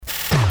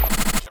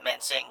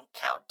Commencing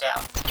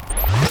countdown.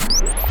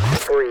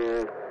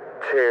 3,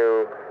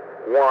 2,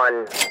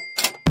 1.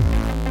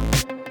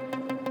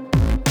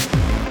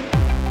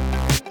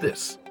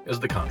 This is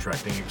the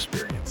contracting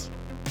experience.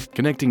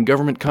 Connecting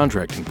government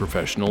contracting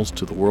professionals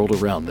to the world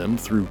around them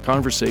through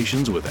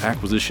conversations with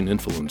acquisition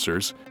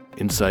influencers,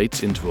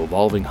 insights into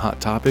evolving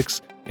hot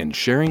topics, and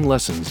sharing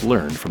lessons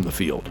learned from the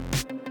field.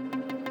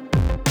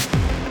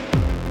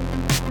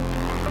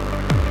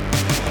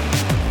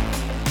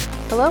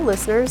 Hello,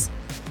 listeners.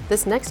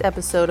 This next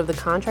episode of the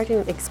Contracting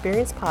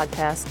Experience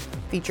podcast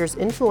features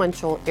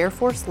influential Air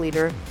Force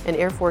leader and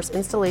Air Force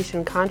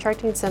Installation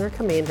Contracting Center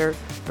Commander,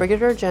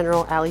 Brigadier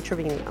General Ali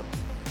Trevino.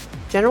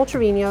 General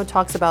Trevino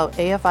talks about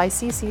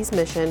AFICC's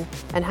mission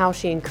and how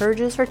she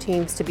encourages her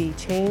teams to be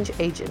change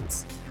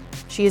agents.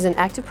 She is an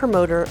active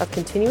promoter of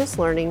continuous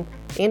learning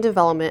and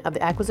development of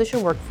the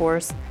acquisition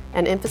workforce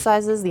and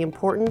emphasizes the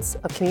importance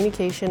of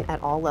communication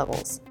at all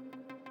levels.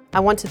 I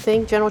want to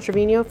thank General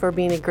Trevino for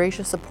being a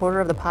gracious supporter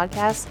of the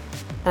podcast,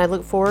 and I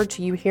look forward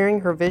to you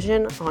hearing her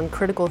vision on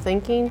critical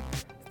thinking,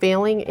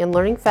 failing and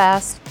learning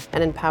fast,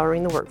 and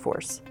empowering the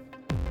workforce.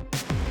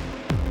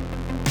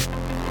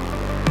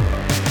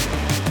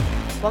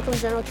 Welcome,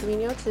 General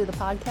Trevino, to the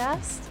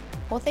podcast.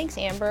 Well, thanks,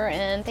 Amber,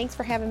 and thanks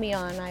for having me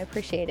on. I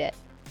appreciate it.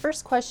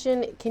 First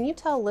question, can you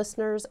tell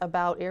listeners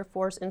about Air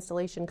Force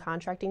Installation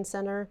Contracting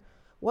Center?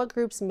 What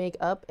groups make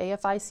up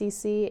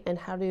AFICC and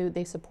how do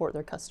they support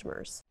their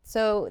customers?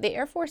 So the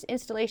Air Force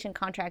Installation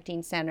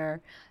Contracting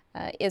Center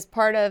is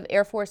part of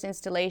Air Force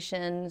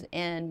Installations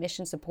and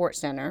Mission Support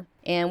Center,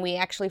 and we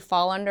actually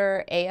fall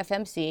under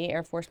AFMC,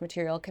 Air Force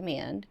Materiel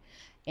Command,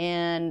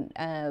 and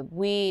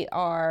we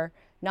are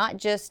not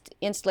just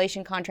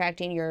installation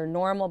contracting, your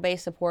normal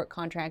base support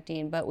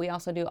contracting, but we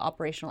also do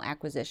operational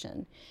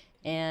acquisition.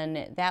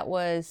 And that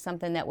was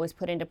something that was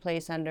put into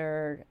place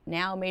under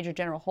now Major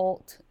General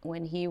Holt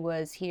when he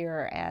was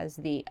here as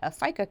the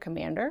AFICCC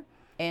commander.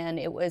 And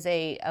it was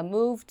a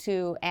move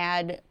to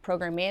add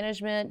program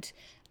management,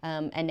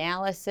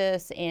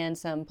 analysis, and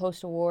some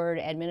post-award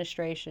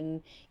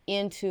administration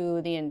into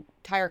the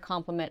entire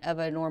complement of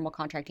a normal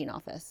contracting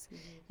office.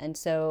 Mm-hmm. And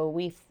so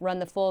we run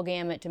the full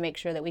gamut to make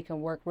sure that we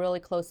can work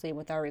really closely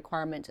with our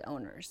requirement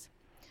owners.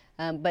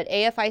 But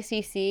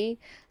AFICC,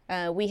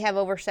 we have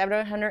over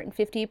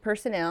 750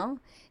 personnel,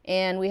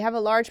 and we have a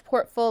large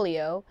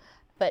portfolio,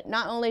 but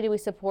not only do we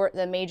support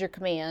the major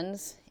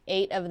commands,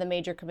 8 of the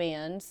major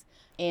commands,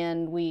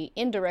 and we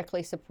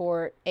indirectly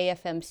support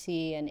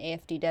AFMC and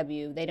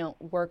AFDW. They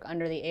don't work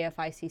under the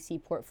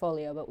AFICC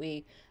portfolio, but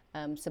we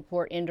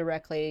support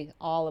indirectly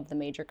all of the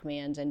major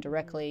commands and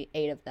directly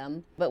 8 of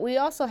them. But we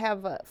also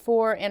have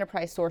 4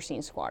 enterprise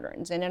sourcing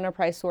squadrons. And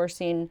enterprise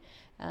sourcing,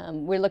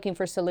 we're looking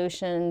for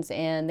solutions,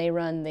 and they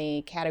run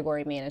the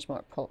category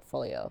management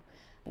portfolio.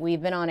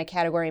 We've been on a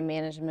category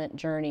management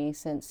journey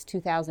since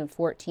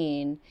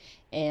 2014,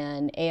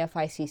 and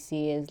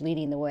AFICC is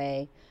leading the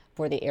way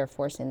for the Air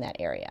Force in that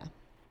area.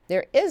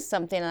 There is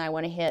something that I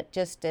want to hit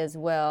just as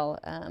well.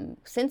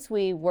 Since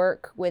we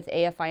work with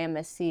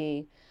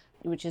AFIMSC,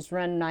 which is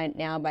run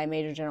now by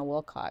Major General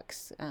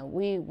Wilcox,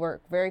 we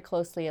work very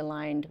closely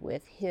aligned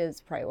with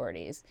his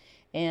priorities.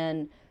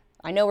 And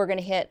I know we're going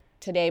to hit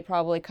today,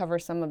 probably cover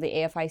some of the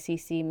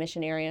AFICC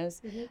mission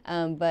areas,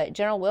 but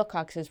General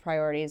Wilcox's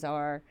priorities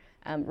are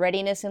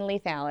readiness and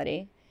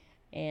lethality,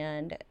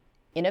 and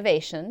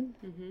innovation,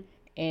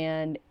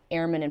 and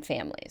airmen and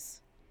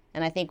families.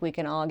 And I think we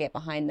can all get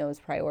behind those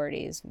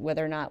priorities,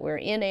 whether or not we're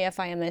in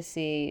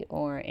AFIMSC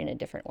or in a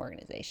different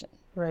organization.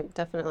 Right,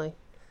 definitely.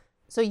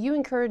 So you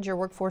encourage your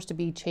workforce to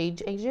be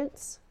change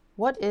agents.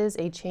 What is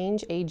a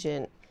change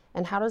agent,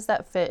 and how does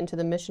that fit into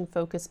the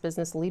mission-focused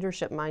business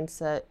leadership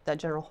mindset that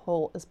General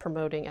Holt is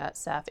promoting at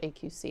SAF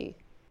AQC?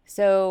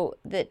 So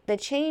the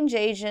change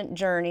agent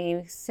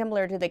journey,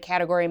 similar to the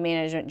category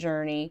management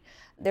journey,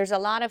 there's a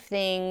lot of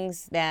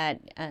things that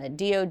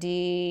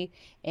DOD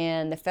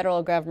and the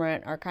federal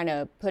government are kind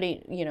of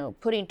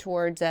putting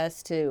towards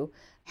us to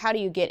how do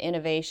you get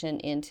innovation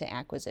into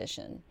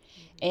acquisition.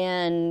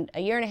 And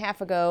a year and a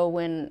half ago,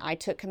 when I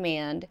took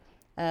command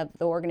of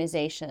the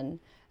organization,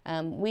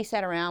 we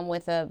sat around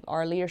with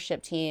our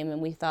leadership team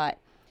and we thought,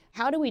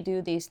 how do we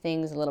do these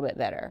things a little bit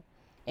better?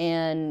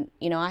 And,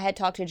 I had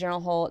talked to General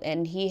Holt,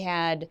 and he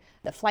had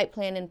the flight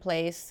plan in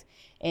place,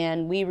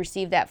 and we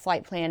received that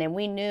flight plan, and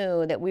we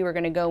knew that we were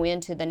going to go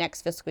into the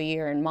next fiscal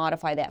year and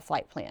modify that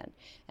flight plan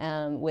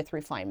with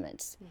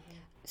refinements. Mm-hmm.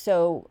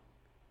 So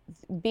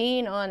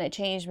being on a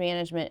change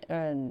management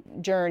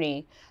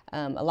journey,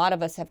 a lot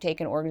of us have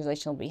taken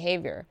organizational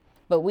behavior,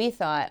 but we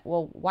thought,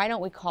 well, why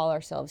don't we call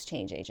ourselves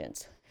change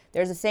agents?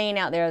 There's a saying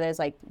out there that's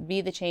like,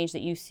 be the change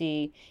that you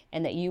see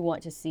and that you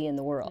want to see in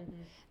the world.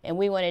 Mm-hmm. And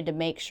we wanted to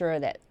make sure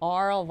that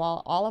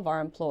all of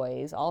our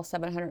employees, all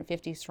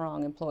 750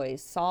 strong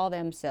employees, saw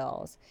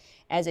themselves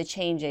as a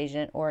change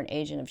agent or an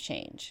agent of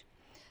change.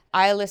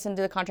 I listen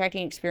to the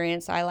Contracting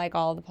Experience. I like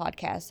all the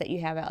podcasts that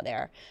you have out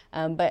there.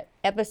 But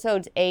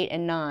episodes 8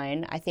 and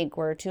 9, I think,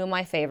 were 2 of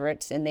my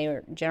favorites, and they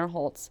were General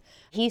Holt's.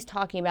 He's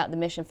talking about the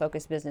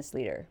mission-focused business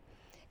leader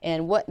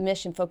and what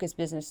mission-focused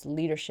business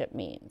leadership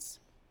means.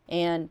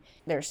 And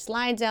there's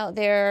slides out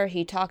there.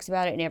 He talks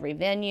about it in every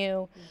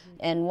venue.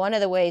 And one of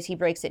the ways he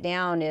breaks it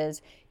down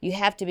is you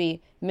have to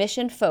be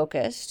mission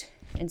focused.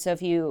 And so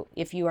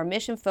if you are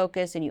mission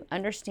focused and you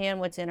understand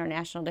what's in our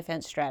national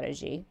defense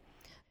strategy,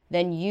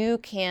 then you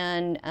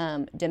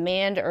can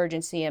demand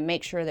urgency and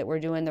make sure that we're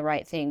doing the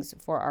right things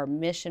for our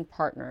mission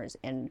partners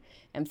and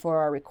for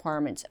our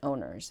requirements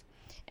owners.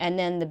 And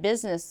then the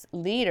business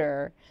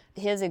leader,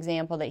 his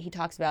example that he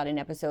talks about in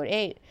episode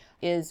 8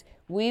 is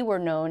we were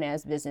known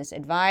as business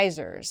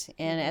advisors.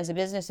 And as a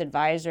business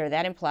advisor,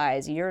 that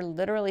implies you're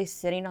literally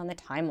sitting on the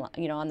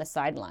timeline, on the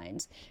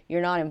sidelines.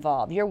 You're not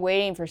involved. You're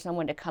waiting for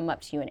someone to come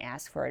up to you and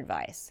ask for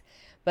advice.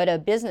 But a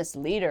business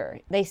leader,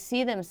 they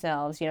see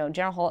themselves,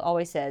 General Holt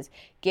always says,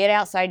 get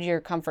outside your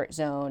comfort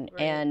zone.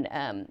 Right.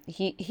 And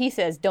he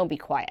says, don't be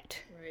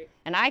quiet. Right.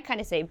 And I kind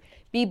of say,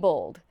 be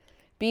bold.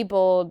 Be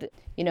bold.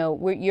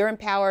 You're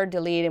empowered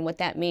to lead. And what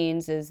that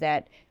means is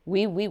that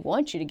we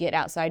want you to get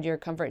outside your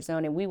comfort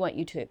zone, and we want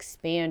you to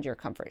expand your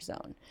comfort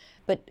zone.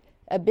 But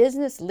a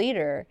business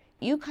leader,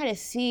 you kind of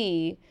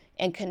see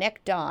and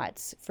connect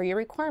dots for your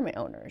requirement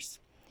owners.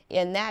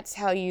 And that's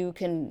how you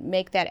can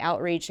make that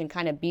outreach and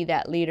kind of be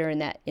that leader in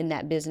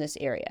that business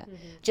area.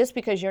 Just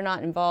because you're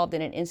not involved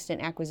in an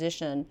instant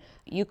acquisition,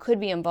 you could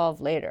be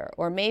involved later.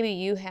 Or maybe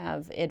you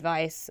have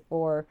advice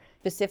or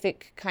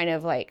specific kind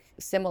of like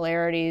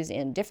similarities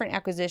in different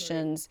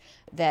acquisitions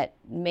that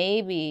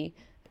maybe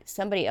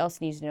somebody else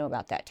needs to know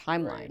about that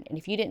timeline. Right. And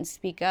if you didn't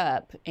speak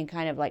up and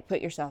kind of like put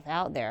yourself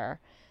out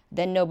there,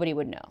 then nobody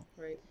would know.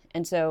 Right.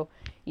 And so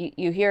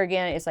you hear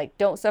again, it's like,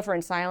 don't suffer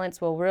in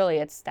silence. Well,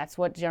 really, that's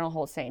what General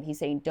Holt's saying. He's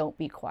saying, don't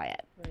be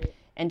quiet. Right.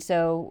 And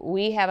so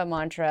we have a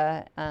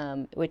mantra,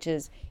 which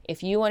is,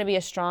 if you want to be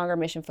a stronger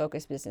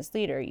mission-focused business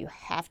leader, you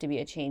have to be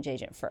a change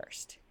agent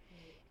first.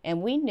 Right.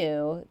 And we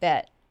knew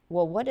that,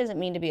 well, what does it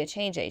mean to be a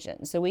change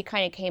agent? So we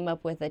kind of came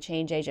up with a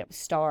change agent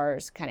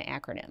STARS kind of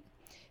acronym.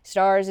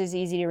 STARS is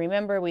easy to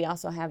remember. We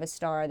also have a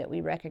star that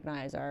we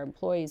recognize our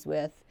employees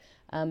with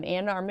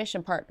and our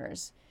mission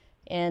partners.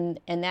 And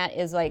that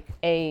is like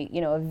a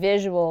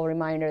visual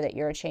reminder that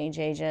you're a change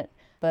agent.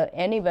 But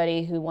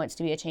anybody who wants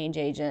to be a change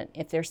agent,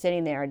 if they're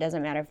sitting there, it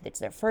doesn't matter if it's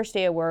their first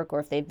day of work or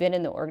if they've been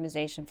in the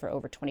organization for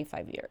over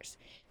 25 years.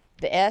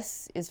 The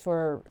S is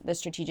for the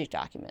strategic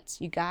documents.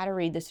 You got to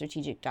read the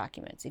strategic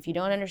documents. If you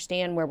don't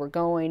understand where we're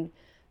going,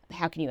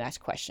 how can you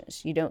ask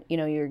questions? You don't,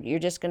 you're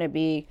just going to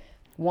be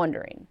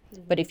wondering.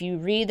 Mm-hmm. But if you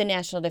read the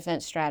National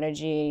Defense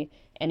Strategy,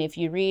 and if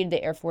you read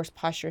the Air Force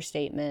Posture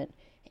Statement,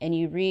 and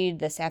you read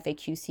the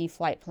AFICC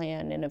flight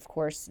plan, and of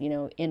course,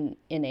 in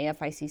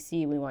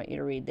AFICC, we want you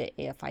to read the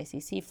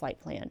AFICC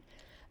flight plan.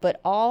 But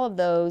all of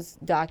those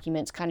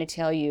documents kind of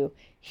tell you,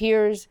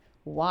 here's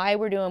why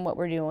we're doing what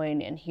we're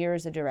doing, and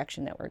here's the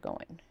direction that we're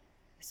going.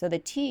 So the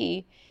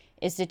T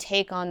is to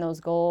take on those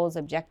goals,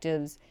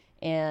 objectives,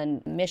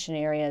 and mission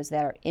areas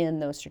that are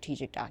in those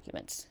strategic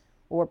documents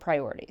or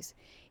priorities.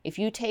 If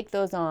you take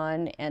those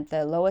on at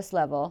the lowest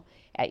level,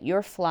 at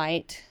your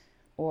flight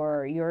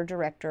or your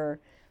director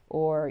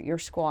or your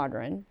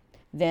squadron,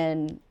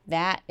 then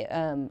that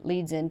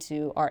leads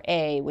into our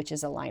A, which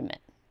is alignment.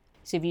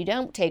 So if you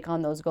don't take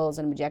on those goals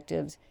and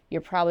objectives,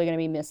 you're probably going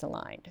to be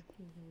misaligned.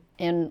 Mm-hmm.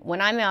 And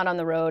when I'm out on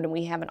the road and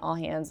we have an all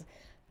hands,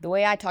 the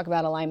way I talk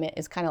about alignment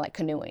is kind of like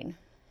canoeing.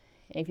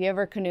 If you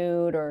ever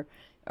canoed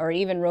or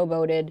even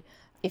rowboated,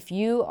 if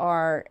you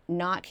are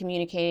not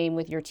communicating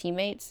with your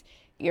teammates,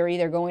 you're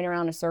either going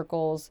around in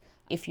circles.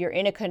 If you're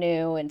in a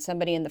canoe and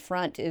somebody in the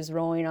front is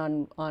rowing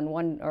on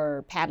one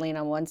or paddling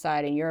on one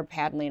side and you're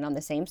paddling on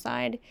the same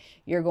side,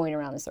 you're going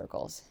around in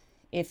circles.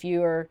 If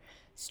you're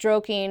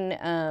stroking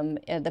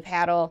the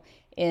paddle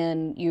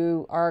and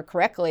you are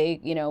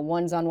correctly,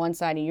 one's on one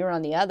side and you're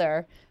on the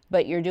other,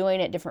 but you're doing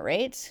it at different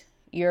rates,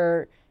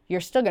 you're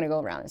still going to go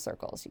around in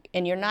circles.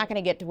 And you're not going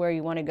to get to where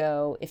you want to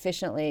go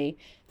efficiently.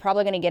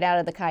 Probably going to get out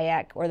of the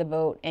kayak or the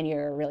boat and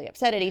you're really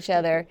upset at each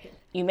other.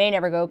 You may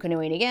never go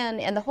canoeing again.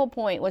 And the whole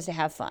point was to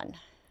have fun.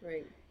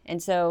 Right.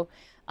 And so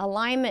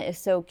alignment is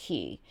so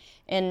key.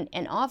 And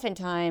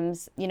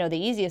oftentimes, the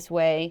easiest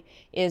way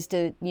is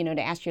to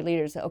ask your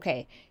leaders,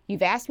 okay,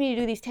 you've asked me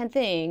to do these 10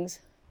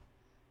 things.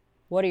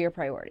 What are your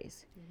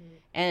priorities? Mm-hmm.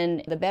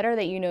 And the better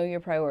that you know your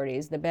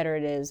priorities, the better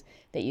it is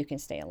that you can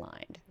stay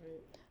aligned.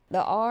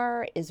 The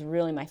R is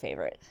really my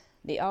favorite.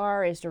 The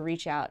R is to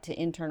reach out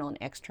to internal and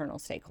external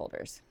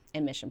stakeholders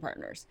and mission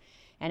partners.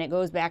 And it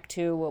goes back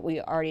to what we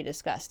already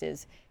discussed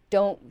is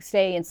don't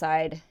stay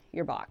inside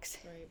your box.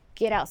 Right.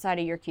 Get outside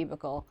of your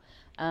cubicle.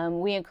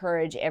 We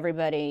encourage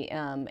everybody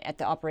at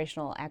the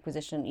operational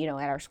acquisition,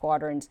 at our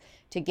squadrons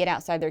to get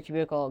outside their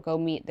cubicle, go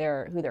meet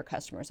who their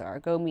customers are,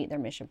 go meet their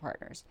mission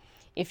partners.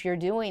 If you're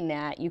doing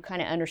that, you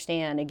kind of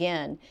understand,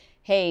 again,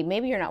 hey,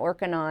 maybe you're not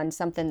working on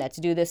something that's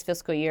due this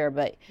fiscal year,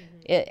 but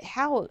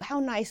how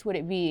nice would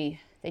it be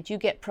that you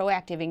get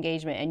proactive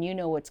engagement and you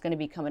know what's going to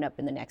be coming up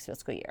in the next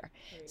fiscal year.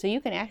 Right. So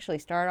you can actually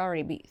start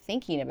already be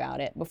thinking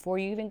about it before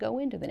you even go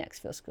into the next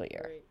fiscal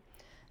year. Right.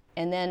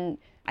 And then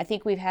I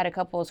think we've had a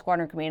couple of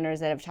squadron commanders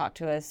that have talked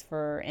to us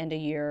for end of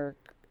year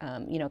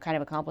kind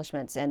of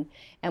accomplishments. And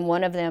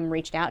one of them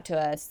reached out to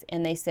us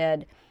and they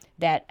said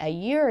that a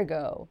year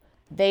ago,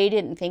 they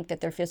didn't think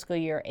that their fiscal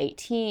year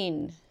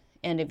 18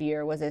 end of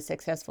year was as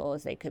successful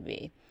as they could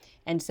be.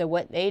 And so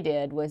what they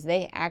did was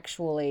they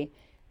actually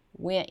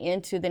went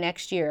into the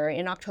next year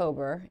in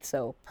October.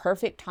 So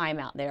perfect time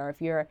out there.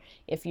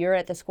 If you're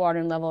at the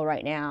squadron level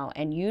right now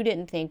and you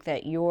didn't think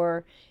that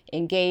your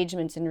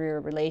engagements in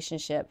your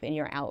relationship and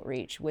your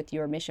outreach with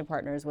your mission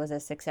partners was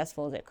as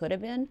successful as it could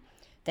have been,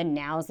 then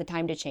now's the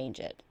time to change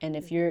it. And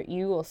if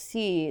you will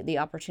see the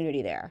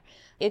opportunity there.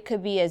 It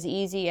could be as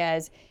easy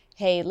as,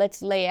 hey,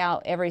 let's lay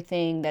out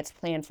everything that's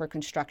planned for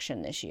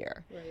construction this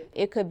year. Right.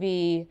 It could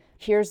be,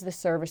 here's the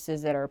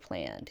services that are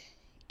planned.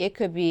 It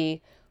could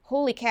be,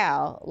 holy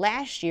cow,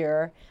 last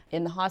year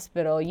in the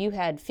hospital, you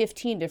had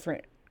 15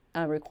 different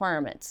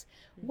requirements.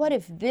 What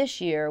if this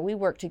year we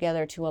work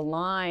together to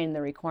align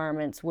the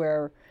requirements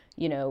where,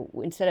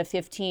 instead of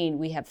 15,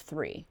 we have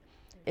 3?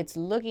 It's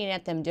looking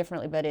at them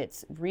differently, but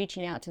it's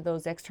reaching out to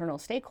those external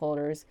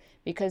stakeholders,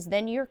 because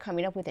then you're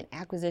coming up with an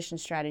acquisition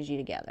strategy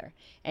together.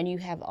 And you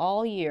have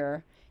all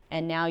year,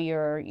 and now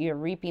you're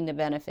reaping the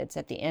benefits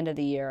at the end of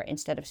the year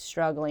instead of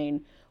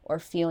struggling or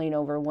feeling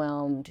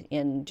overwhelmed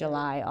in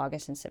July,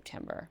 August, and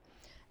September.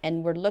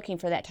 And we're looking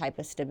for that type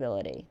of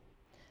stability.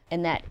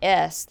 And that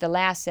S, the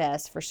last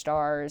S for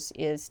STARS,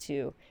 is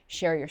to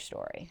share your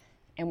story.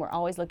 And we're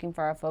always looking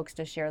for our folks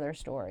to share their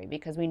story,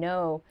 because we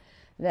know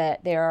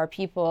that there are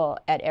people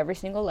at every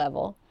single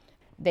level.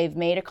 They've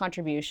made a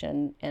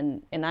contribution,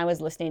 and I was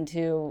listening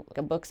to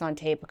books on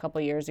tape a couple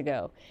years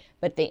ago,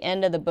 but at the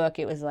end of the book,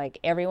 it was like,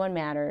 everyone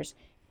matters,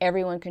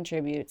 everyone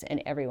contributes,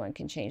 and everyone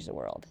can change the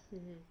world.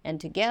 Mm-hmm.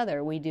 And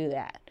together we do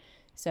that.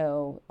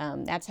 So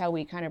that's how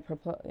we kind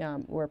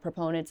of we're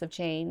proponents of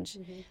change.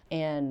 Mm-hmm.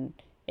 And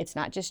it's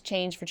not just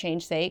change for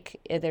change's sake.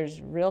 There's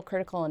real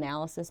critical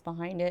analysis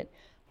behind it.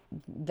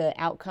 The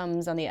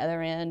outcomes on the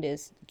other end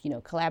is,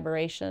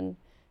 collaboration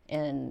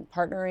and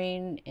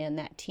partnering and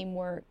that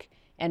teamwork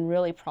and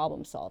really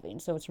problem solving.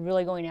 So it's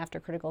really going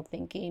after critical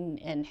thinking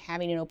and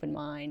having an open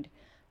mind.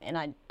 And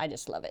I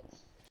just love it.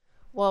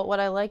 Well, what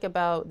I like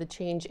about the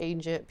change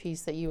agent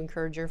piece that you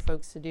encourage your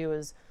folks to do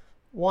is,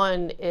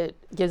 one, it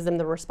gives them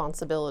the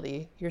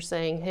responsibility. You're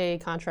saying, hey,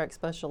 contract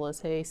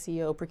specialist, hey,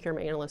 CO,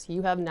 procurement analyst,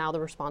 you have now the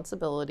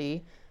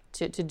responsibility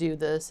to do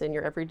this in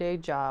your everyday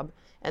job,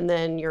 and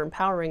then you're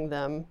empowering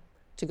them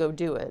to go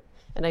do it.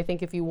 And I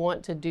think if you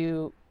want to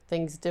do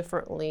things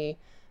differently,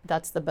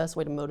 that's the best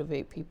way to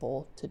motivate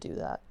people to do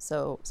that.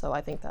 So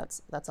I think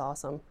that's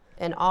awesome.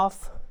 And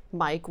off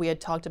mic, we had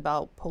talked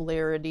about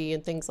polarity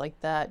and things like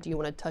that. Do you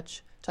want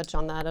to touch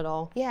on that at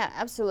all? Yeah,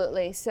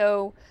 absolutely.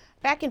 So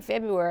back in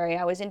February,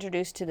 I was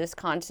introduced to this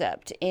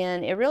concept,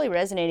 and it really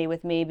resonated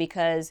with me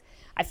because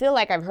I feel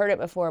like I've heard it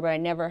before, but I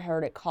never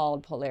heard it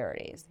called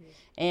polarities. Mm-hmm.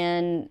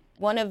 And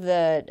one of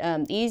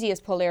the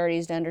easiest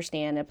polarities to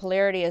understand, a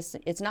polarity is,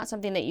 it's not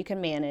something that you can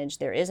manage.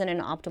 There isn't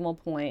an optimal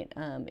point.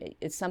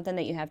 It's something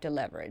that you have to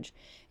leverage.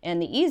 And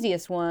the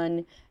easiest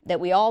one that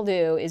we all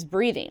do is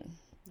breathing.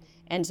 Mm-hmm.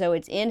 And so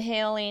it's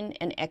inhaling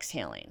and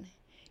exhaling.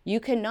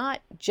 You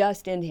cannot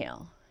just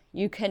inhale.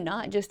 You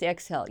cannot just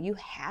exhale. You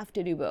have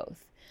to do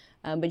both.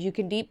 But you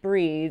can deep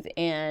breathe,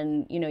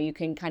 and you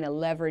can kind of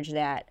leverage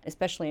that,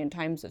 especially in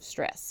times of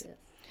stress. Yes.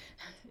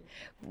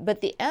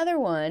 But the other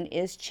one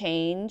is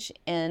change,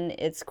 and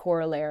its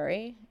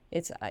corollary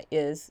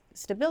is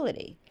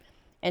stability.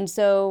 And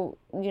so,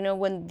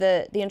 when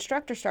the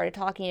instructor started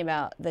talking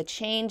about the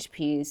change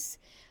piece,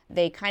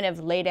 they kind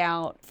of laid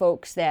out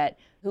folks that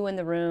who in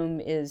the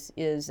room is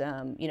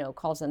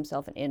calls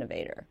themselves an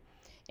innovator.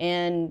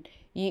 And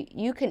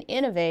you can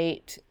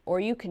innovate or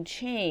you can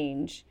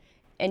change,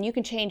 and you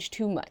can change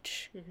too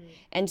much. Mm-hmm.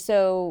 And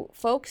so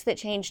folks that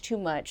change too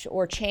much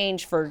or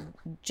change for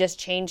just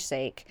change's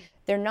sake,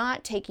 they're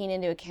not taking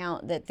into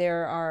account that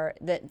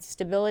that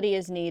stability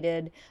is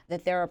needed,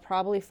 that there are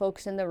probably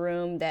folks in the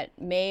room that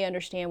may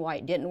understand why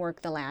it didn't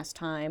work the last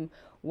time,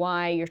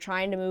 why you're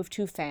trying to move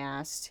too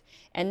fast,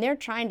 and they're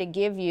trying to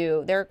give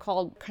you, they're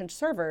called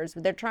conservers,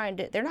 but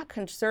they're not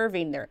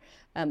conserving their,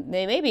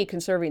 they may be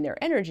conserving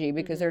their energy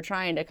because they're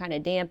trying to kind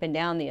of dampen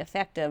down the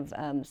effect of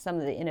some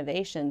of the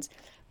innovations,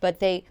 but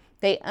they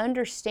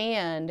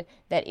understand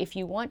that if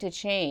you want to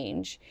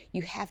change,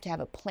 you have to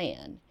have a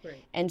plan.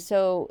 Right. And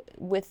so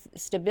with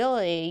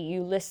stability,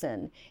 you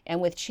listen,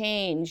 and with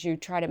change, you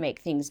try to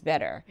make things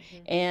better.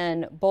 Mm-hmm.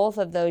 And both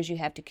of those you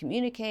have to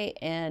communicate,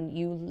 and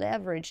you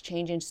leverage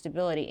change and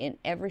stability in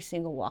every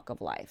single walk of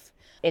life.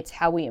 It's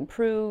how we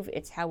improve,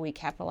 it's how we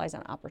capitalize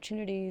on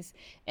opportunities,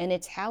 and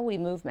it's how we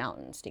move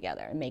mountains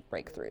together and make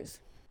breakthroughs.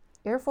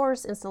 Air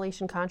Force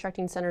Installation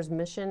Contracting Center's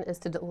mission is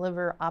to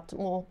deliver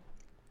optimal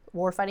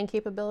warfighting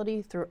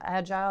capability through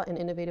agile and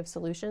innovative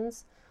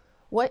solutions.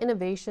 What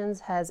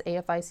innovations has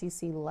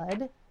AFICC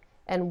led,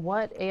 and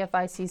what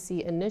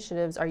AFICC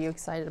initiatives are you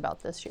excited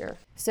about this year?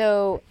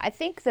 So I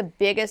think the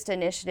biggest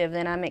initiative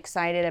that I'm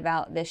excited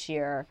about this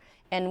year,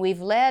 and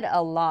we've led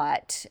a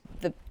lot,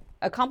 the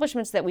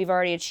accomplishments that we've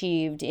already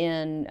achieved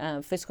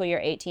in fiscal year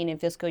 18 and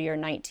fiscal year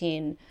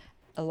 19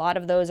 A lot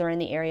of those are in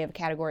the area of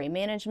category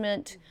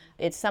management.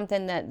 It's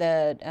something that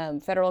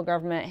the federal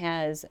government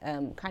has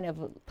kind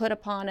of put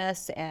upon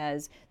us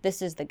as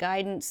this is the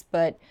guidance,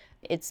 but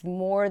it's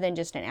more than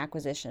just an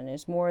acquisition.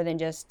 It's more than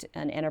just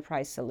an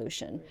enterprise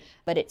solution,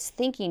 but it's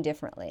thinking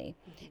differently.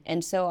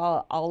 And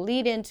so I'll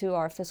lead into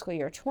our fiscal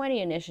year 20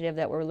 initiative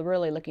that we're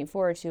really looking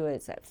forward to.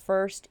 It's that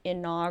first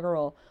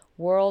inaugural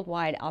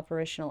Worldwide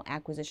Operational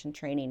Acquisition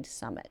Training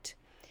Summit.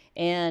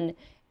 And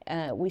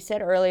we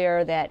said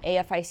earlier that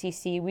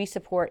AFICC, we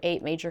support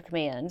 8 major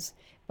commands,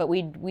 but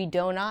we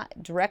do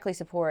not directly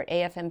support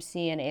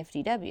AFMC and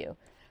AFDW.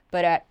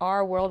 But at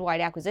our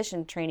Worldwide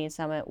Acquisition Training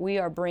Summit, we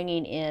are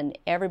bringing in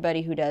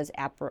everybody who does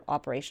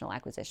operational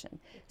acquisition.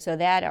 So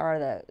that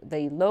are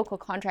the local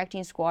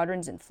contracting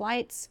squadrons and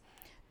flights.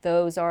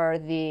 Those are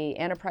the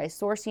enterprise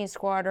sourcing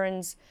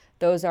squadrons.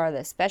 Those are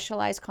the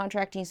specialized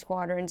contracting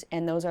squadrons,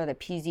 and those are the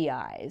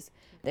PZIs.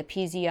 The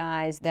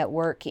PZIs that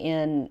work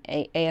in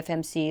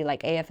AFMC,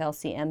 like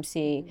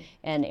AFLCMC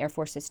and Air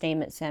Force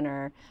Sustainment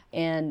Center.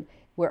 And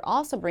we're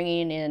also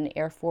bringing in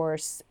Air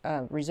Force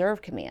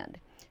Reserve Command.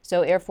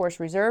 So Air Force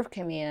Reserve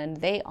Command,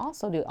 they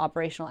also do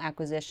operational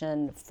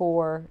acquisition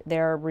for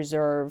their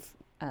reserve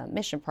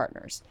mission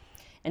partners.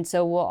 And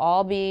so we'll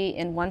all be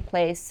in one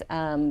place.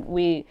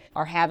 We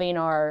are having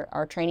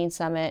our training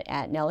summit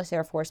at Nellis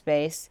Air Force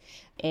Base,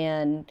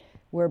 and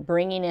we're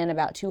bringing in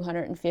about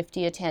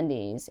 250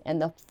 attendees,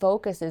 and the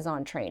focus is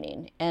on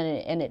training,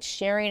 and it's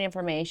sharing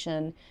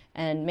information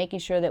and making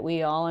sure that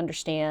we all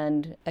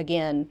understand,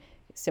 again,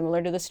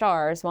 similar to the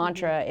STARS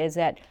mantra, is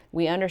that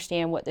we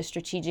understand what the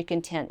strategic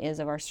intent is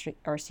of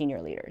our senior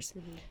leaders.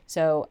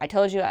 So I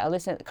told you I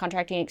listened to the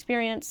Contracting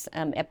Experience,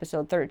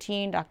 episode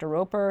 13, Dr.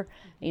 Roper,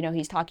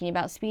 he's talking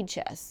about speed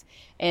chess.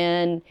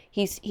 And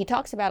he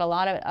talks about a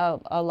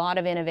lot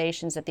of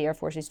innovations that the Air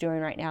Force is doing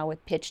right now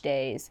with pitch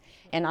days.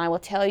 And I will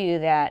tell you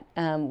that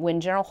when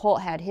General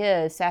Holt had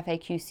his SAF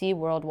AQC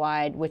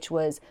Worldwide, which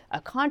was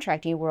a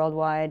contracting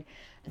worldwide,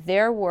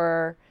 there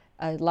were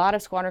a lot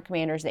of squadron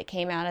commanders that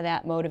came out of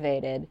that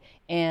motivated,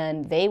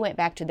 and they went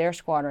back to their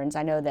squadrons.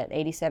 I know that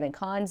 87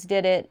 Cons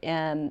did it,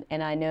 and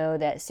I know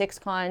that 6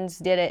 Cons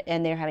did it,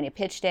 and they're having a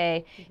pitch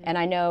day. And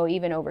I know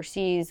even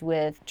overseas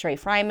with Trey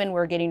Fryman,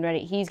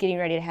 he's getting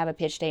ready to have a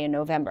pitch day in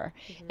November.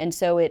 And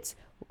so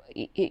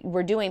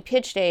we're doing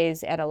pitch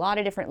days at a lot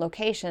of different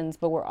locations,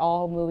 but we're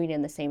all moving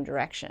in the same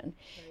direction.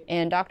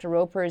 And Dr.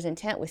 Roper's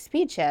intent with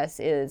speed chess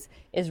is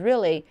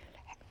really,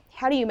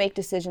 how do you make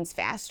decisions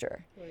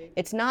faster?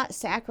 It's not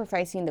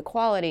sacrificing the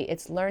quality,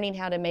 it's learning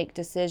how to make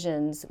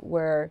decisions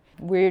where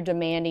we're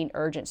demanding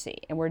urgency,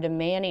 and we're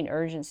demanding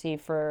urgency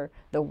for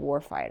the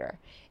warfighter.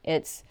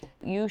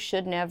 You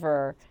should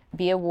never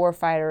be a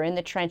warfighter in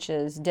the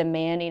trenches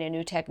demanding a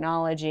new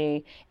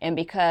technology, and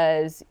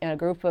because a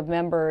group of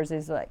members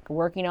is like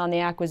working on the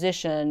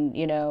acquisition,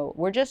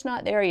 we're just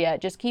not there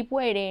yet, just keep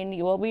waiting,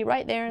 you will be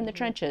right there in the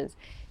trenches.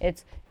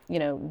 It's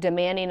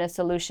demanding a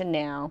solution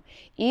now,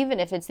 even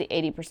if it's the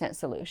 80%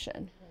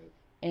 solution.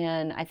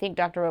 And I think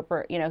Dr.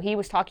 Roper, he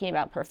was talking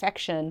about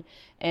perfection,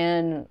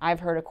 and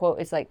I've heard a quote,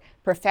 it's like,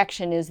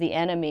 perfection is the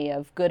enemy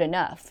of good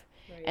enough.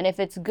 And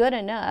if it's good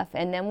enough,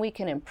 and then we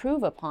can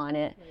improve upon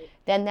it,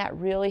 then that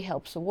really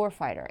helps the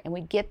warfighter. And we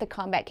get the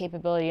combat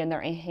capability in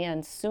their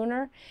hands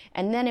sooner.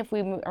 And then if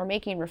we are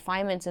making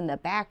refinements in the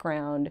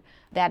background,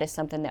 that is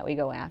something that we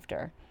go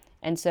after.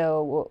 And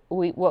so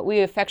what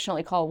we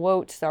affectionately call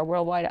WOATS, our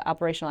Worldwide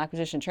Operational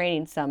Acquisition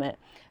Training Summit.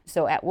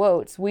 So at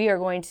WOATS, we are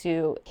going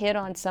to hit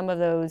on some of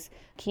those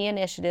key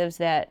initiatives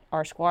that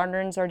our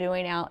squadrons are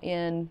doing out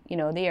in,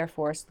 the Air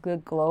Force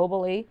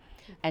globally,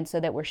 and so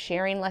that we're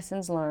sharing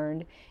lessons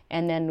learned,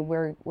 and then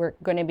we're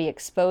going to be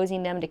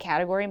exposing them to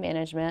category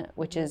management,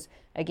 which is,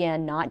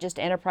 again, not just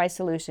enterprise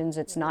solutions.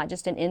 It's not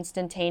just an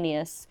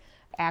instantaneous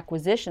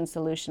acquisition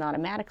solution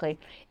automatically.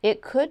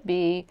 It could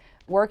be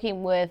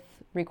working with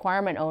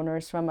requirement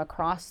owners from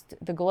across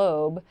the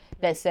globe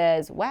that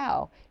says,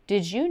 wow,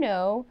 did you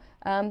know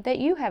that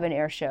you have an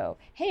air show?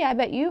 Hey, I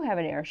bet you have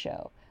an air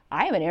show.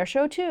 I have an air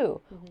show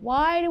too.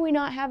 Why do we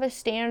not have a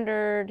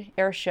standard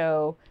air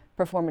show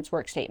performance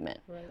work statement?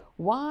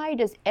 Why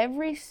does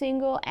every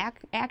single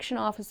action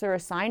officer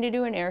assigned to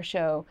do an air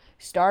show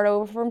start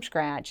over from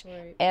scratch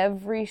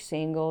every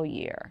single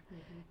year?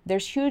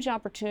 There's huge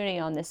opportunity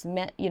on this,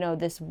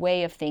 this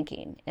way of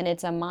thinking, and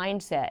it's a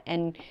mindset.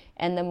 And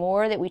the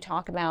more that we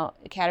talk about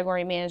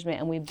category management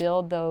and we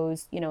build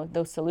those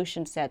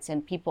solution sets,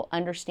 and people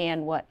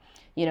understand what,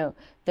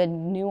 the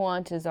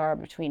nuances are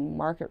between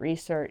market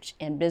research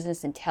and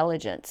business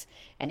intelligence,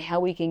 and how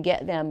we can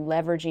get them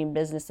leveraging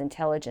business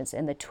intelligence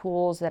and the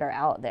tools that are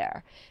out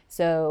there.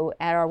 So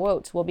at our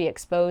WOATS, we'll be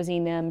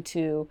exposing them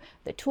to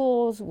the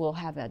tools. We'll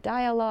have a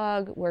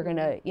dialogue. We're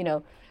gonna,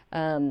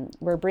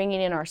 we're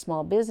bringing in our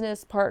small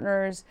business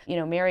partners.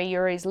 Mary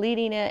Urey's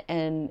leading it,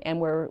 and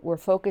we're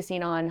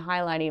focusing on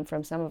highlighting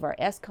from some of our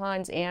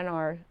S-Cons and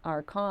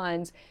our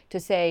cons to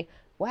say,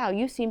 wow,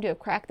 you seem to have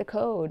cracked the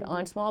code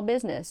on small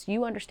business.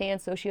 You understand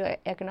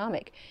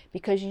socioeconomic,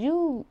 because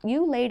you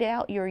laid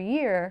out your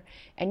year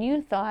and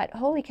you thought,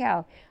 holy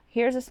cow,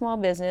 here's a small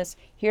business,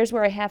 here's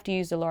where I have to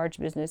use a large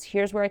business,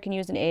 here's where I can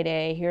use an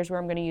 8A, here's where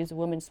I'm going to use a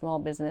women's small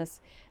business,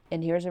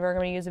 and here's where I'm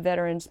going to use a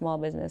veteran small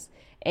business.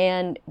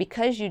 And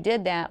because you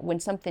did that, when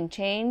something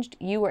changed,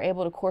 you were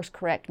able to course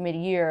correct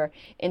mid-year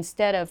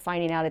instead of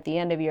finding out at the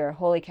end of year,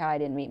 holy cow, I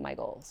didn't meet my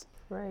goals.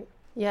 Right.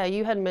 Yeah,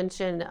 you had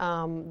mentioned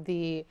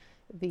the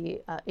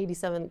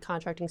 87th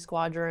Contracting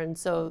Squadron.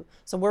 So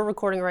we're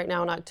recording right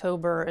now in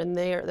October, and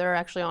they're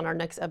actually on our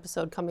next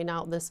episode coming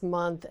out this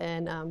month.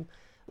 And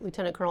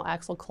Lieutenant Colonel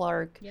Axel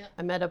Clark, yep.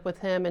 I met up with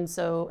him, and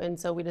so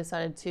we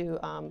decided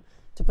to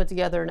put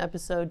together an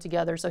episode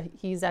together. So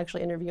he's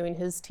actually interviewing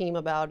his team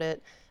about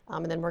it,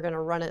 and then we're going to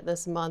run it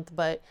this month.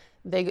 But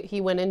he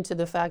went into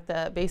the fact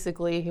that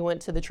basically he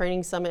went to the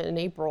training summit in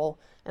April,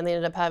 and they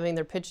ended up having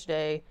their pitch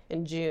day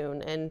in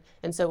June,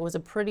 and so it was a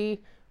pretty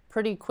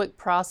quick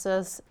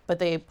process, but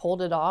they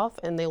pulled it off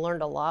and they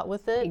learned a lot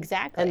with it.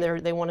 Exactly. And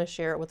they want to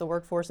share it with the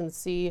workforce and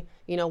see,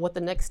 what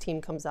the next team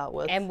comes out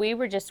with. And we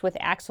were just with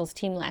Axel's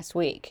team last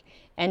week.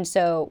 And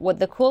so what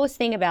the coolest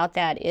thing about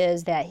that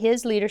is that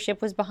his leadership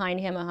was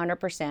behind him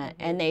 100%.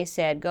 And they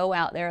said, go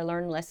out there,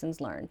 learn lessons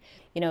learned.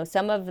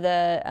 Some of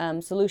the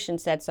solution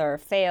sets are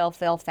fail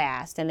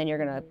fast, and then you're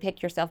going to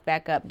pick yourself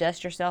back up,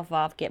 dust yourself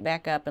off, get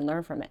back up and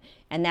learn from it.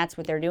 And that's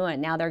what they're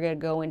doing. Now they're going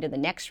to go into the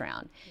next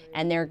round,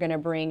 and they're going to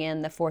bring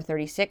in the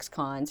 436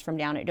 cons from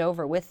down at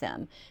Dover with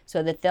them,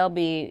 so that they'll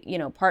be,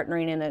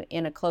 partnering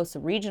in a close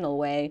regional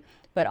way,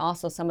 but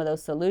also some of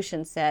those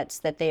solution sets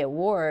that they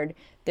award,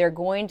 they're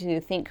going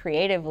to think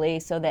creatively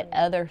so that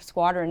other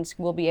squadrons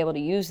will be able to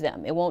use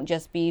them. It won't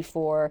just be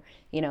for,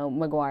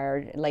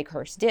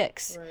 McGuire-Lakehurst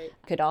Dix. Right.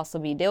 Could also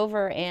be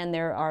Dover, and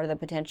there are the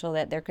potential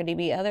that there could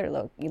be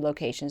other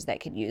locations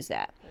that could use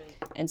that.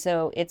 Right. And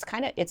so it's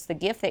the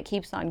gift that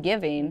keeps on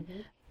giving. Mm-hmm.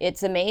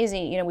 It's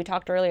amazing. We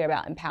talked earlier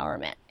about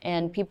empowerment,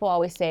 and people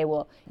always say,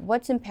 well,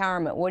 what's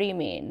empowerment? What do you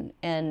mean?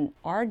 And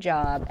our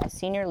job as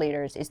senior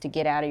leaders is to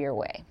get out of your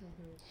way.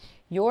 Mm-hmm.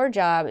 Your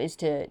job is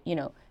to,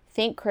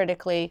 think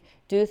critically,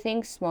 do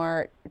things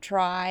smart,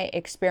 try,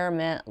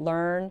 experiment,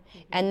 learn,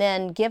 and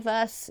then give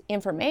us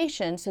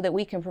information so that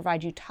we can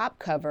provide you top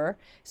cover,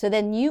 so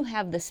then you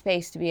have the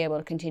space to be able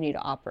to continue to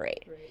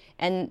operate.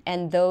 Right.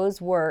 And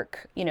those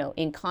work,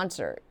 in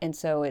concert. And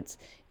so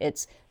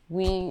it's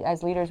we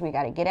as leaders, we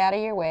got to get out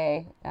of your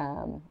way,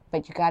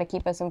 but you got to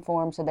keep us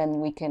informed, so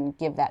then we can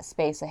give that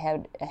space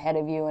ahead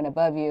of you and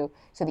above you,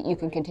 so that you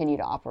can continue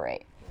to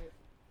operate.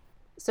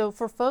 So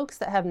for folks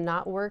that have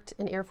not worked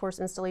in Air Force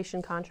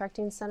Installation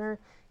Contracting Center,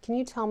 can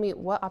you tell me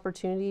what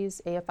opportunities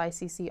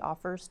AFICC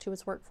offers to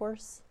its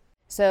workforce?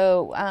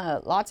 So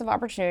lots of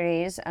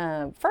opportunities.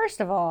 First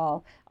of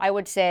all, I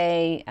would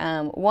say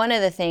one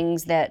of the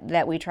things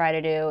that we try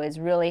to do is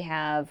really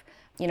have,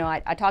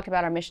 I talked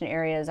about our mission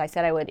areas. I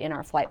said I would in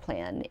our flight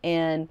plan.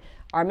 And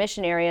our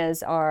mission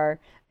areas are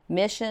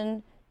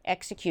mission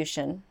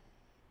execution,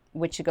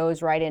 which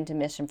goes right into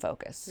mission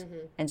focus.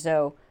 Mm-hmm. And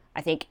so I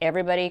think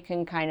everybody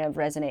can kind of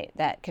resonate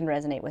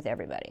with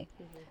everybody.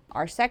 Mm-hmm.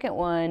 Our second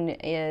one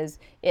is,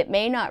 it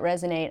may not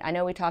resonate, I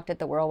know we talked at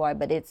the Worldwide,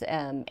 but it's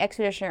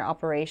expeditionary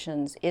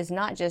operations is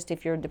not just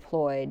if you're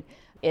deployed.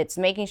 It's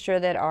making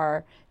sure that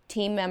our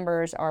team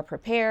members are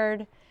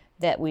prepared,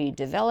 that we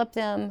develop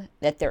them,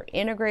 that they're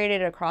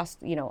integrated across,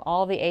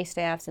 all the A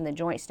staffs and the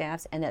joint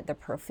staffs, and that they're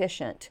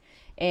proficient.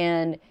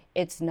 And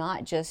it's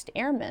not just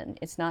airmen,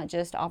 it's not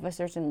just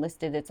officers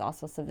enlisted, it's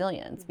also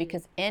civilians,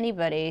 because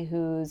anybody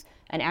who's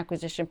an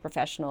acquisition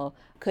professional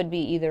could be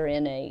either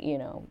in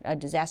a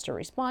disaster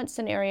response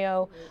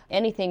scenario,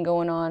 anything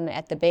going on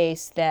at the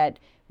base that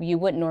you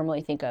wouldn't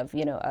normally think of,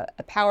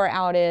 a power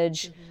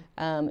outage.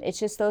 It's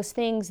just those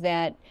things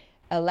that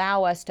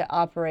allow us to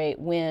operate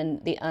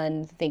when the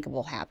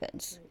unthinkable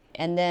happens.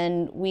 And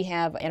then we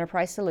have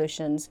enterprise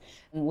solutions,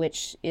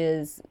 which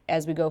is,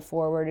 as we go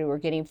forward, we're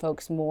getting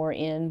folks more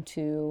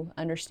into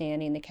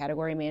understanding the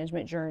category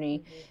management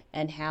journey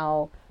and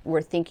how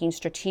we're thinking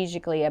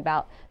strategically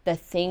about the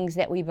things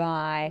that we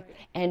buy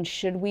and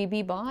should we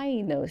be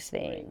buying those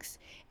things.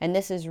 And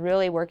this is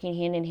really working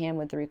hand in hand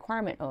with the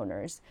requirement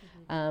owners,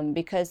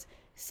 because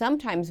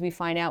sometimes we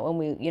find out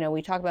when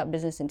we talk about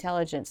business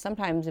intelligence,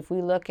 sometimes if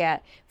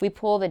we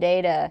pull the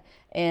data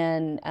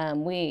and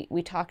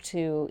we talk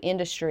to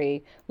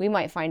industry, we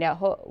might find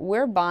out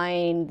we're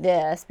buying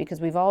this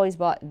because we've always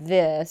bought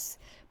this,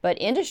 but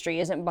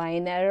industry isn't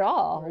buying that at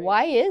all. Right.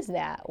 Why is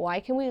that?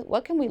 What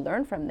can we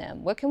learn from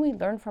them? What can we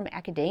learn from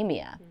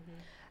academia?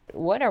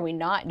 What are we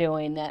not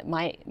doing that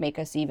might make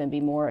us even be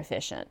more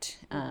efficient?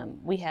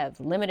 We have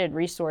limited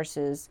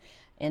resources,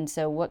 and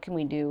so what can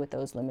we do with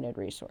those limited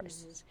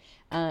resources?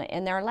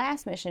 And our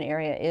last mission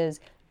area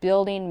is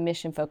building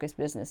mission-focused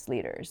business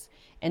leaders.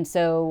 And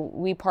so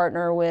we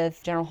partner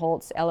with General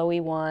Holt's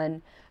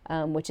LOE1,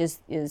 which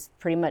is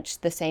pretty much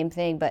the same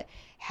thing, but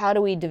how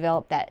do we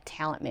develop that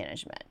talent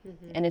management?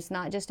 And it's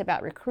not just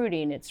about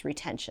recruiting, it's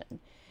retention.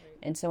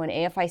 And so in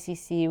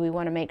AFICC, we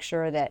want to make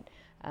sure that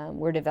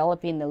We're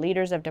developing the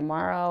leaders of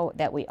tomorrow,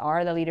 that we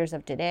are the leaders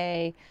of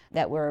today,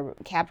 that we're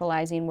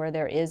capitalizing where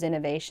there is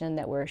innovation,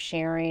 that we're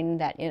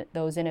sharing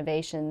those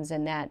innovations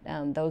and that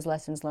those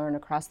lessons learned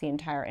across the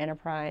entire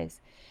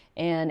enterprise.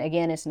 And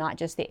again, it's not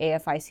just the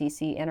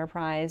AFICC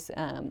enterprise.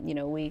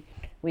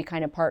 We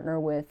kind of partner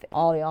with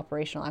all the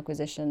operational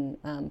acquisition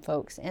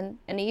folks and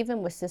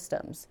even with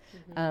systems,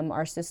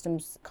 our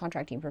systems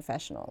contracting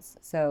professionals.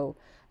 So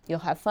you'll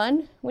have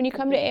fun when you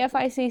come to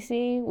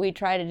AFICC. We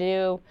try to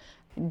do,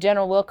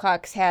 General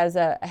Wilcox has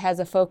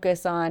a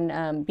focus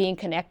on being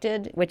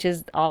connected, which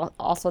is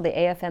also the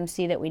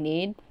AFMC that we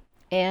need.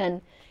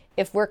 And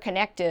if we're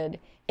connected,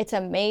 it's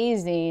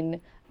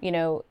amazing.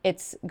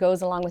 It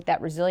goes along with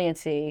that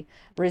resiliency.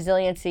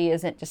 Resiliency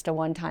isn't just a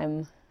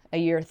one-time a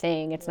year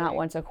thing. It's not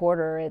once a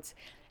quarter. It's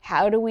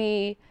how do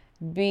we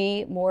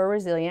be more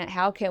resilient?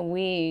 How can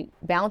we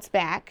bounce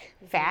back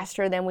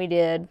faster than we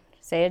did,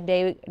 say, a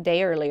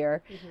day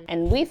earlier?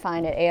 And we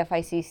find at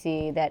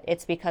AFICC that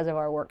it's because of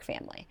our work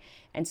family.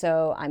 And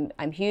so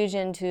I'm huge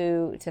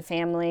into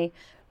family.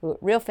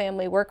 Real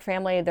family, work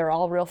family, they're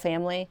all real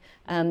family.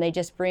 They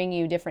just bring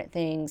you different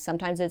things.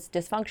 Sometimes it's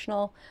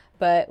dysfunctional,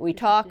 but we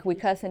talk, we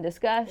cuss and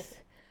discuss.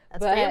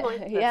 That's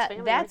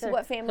family. That's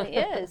what family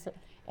is.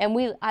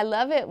 And I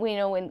love it,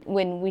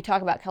 when we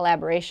talk about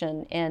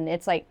collaboration, and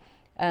it's like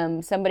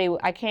somebody,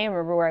 I can't even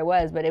remember where I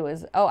was, but it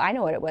was, I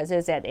know what it was. It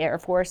was at Air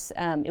Force.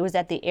 It was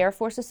at the Air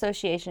Force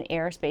Association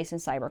Aerospace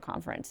and Cyber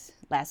Conference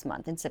last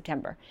month in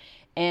September.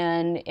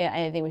 And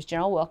I think it was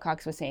General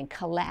Wilcox was saying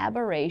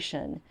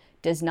collaboration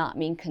does not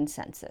mean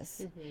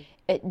consensus.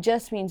 It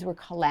just means we're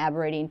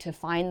collaborating to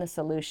find the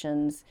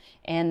solutions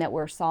and that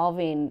we're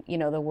solving,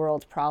 the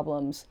world's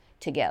problems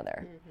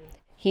together.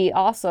 He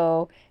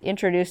also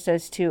introduced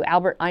us to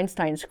Albert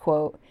Einstein's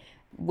quote,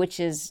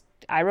 which is,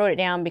 I wrote it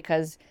down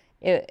because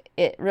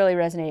it really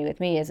resonated with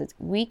me, is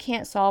we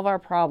can't solve our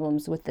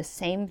problems with the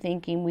same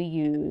thinking we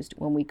used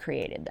when we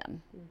created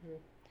them.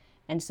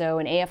 And so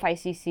in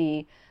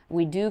AFICC,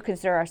 we do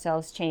consider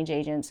ourselves change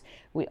agents.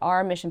 We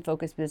are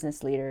mission-focused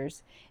business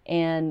leaders,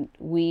 and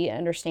we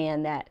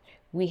understand that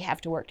we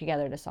have to work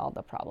together to solve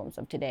the problems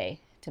of today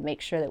to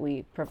make sure that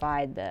we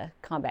provide the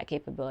combat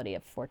capability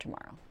for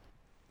tomorrow.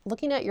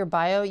 Looking at your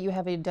bio, you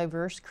have a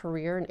diverse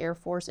career in Air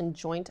Force and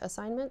joint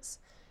assignments.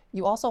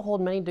 You also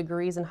hold many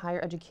degrees in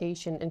higher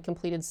education and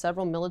completed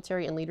several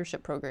military and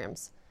leadership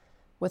programs.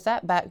 With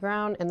that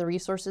background and the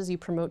resources you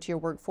promote to your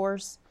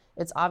workforce,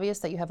 it's obvious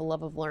that you have a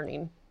love of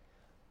learning.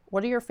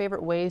 What are your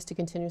favorite ways to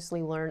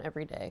continuously learn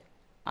every day?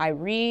 I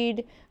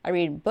read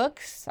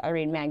books, I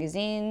read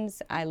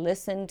magazines, I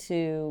listen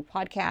to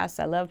podcasts.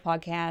 I love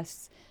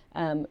podcasts,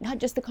 not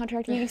just the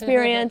contracting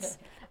experience,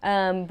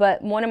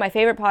 but one of my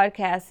favorite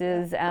podcasts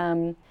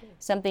is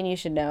Something You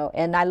Should Know.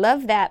 And I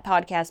love that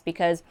podcast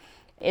because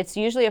it's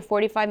usually a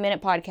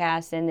 45-minute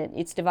podcast, and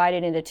it's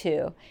divided into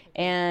two.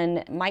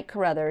 And Mike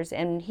Carruthers,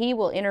 and he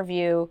will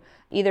interview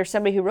either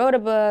somebody who wrote a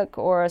book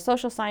or a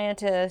social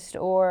scientist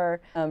or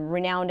a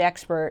renowned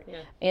expert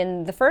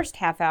in the first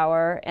half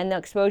hour, and they'll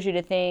expose you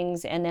to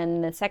things, and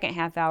then the second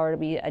half hour to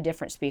be a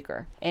different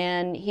speaker.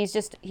 And he's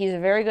a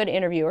very good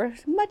interviewer,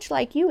 much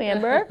like you,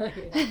 Amber.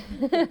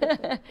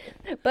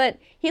 But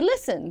he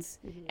listens.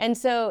 And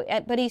so,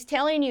 but he's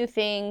telling you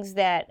things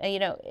that,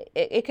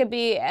 it could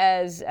be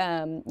as,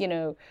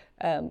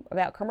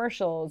 about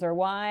commercials or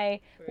why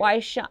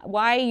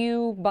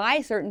you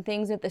buy certain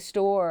things at the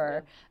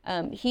store.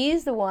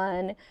 He's the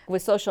one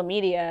with social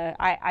media.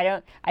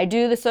 I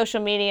do the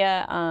social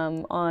media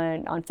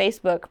on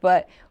Facebook,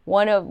 but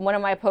one of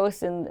my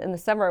posts in the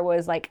summer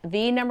was like,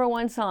 the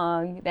 #1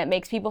 song that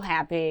makes people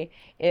happy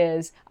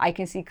is I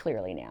Can See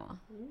Clearly Now.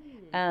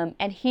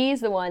 And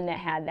he's the one that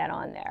had that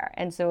on there.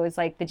 And so it was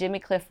like the Jimmy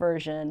Cliff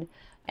version.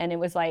 And it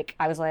was like,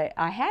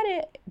 I had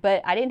it,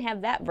 but I didn't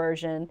have that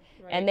version.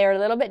 Right. And they're a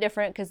little bit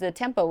different because the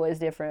tempo was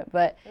different.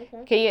 But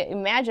can you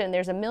imagine,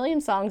 there's a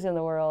million songs in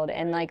the world,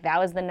 and like that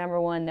was the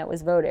 #1 that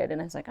was voted. And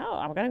I was like,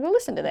 I'm going to go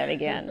listen to that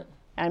again.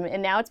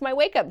 And now it's my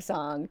wake-up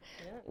song.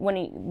 Yeah.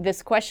 When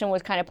this question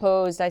was kind of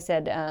posed, I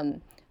said,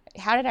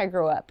 how did I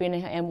grow up?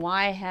 And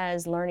why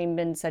has learning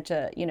been such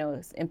a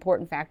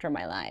important factor in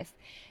my life?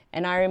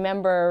 And I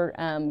remember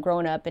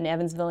growing up in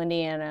Evansville,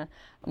 Indiana,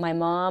 my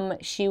mom,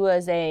 she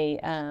was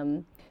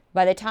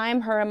by the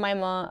time her and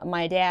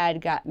my dad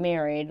got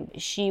married,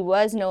 she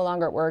was no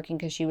longer working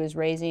because she was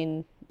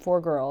raising 4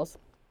 girls,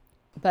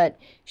 but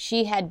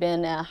she had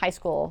been a high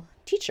school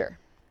teacher.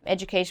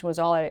 Education was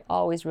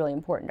always really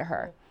important to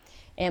her.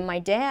 And my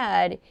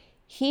dad,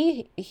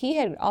 he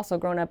had also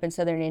grown up in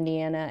Southern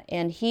Indiana,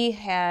 and he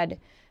had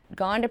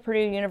gone to Purdue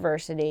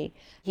University.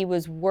 He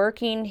was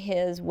working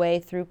his way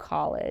through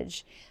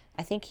college.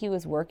 I think he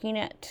was working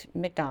at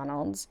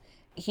McDonald's.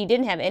 He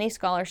didn't have any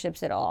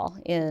scholarships at all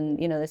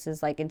this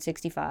is like in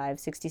 65,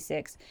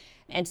 66.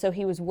 And so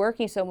he was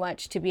working so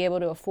much to be able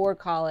to afford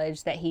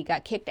college that he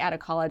got kicked out of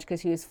college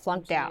because he was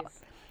flunked out.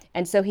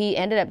 And so he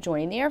ended up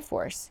joining the Air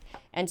Force.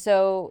 And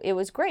so it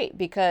was great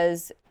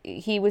because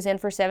he was in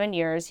for 7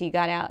 years. He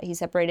got out, he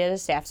separated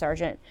as staff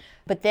sergeant,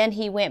 but then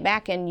he went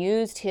back and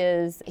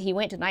he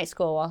went to night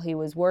school while he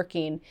was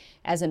working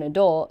as an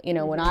adult. You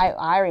know, when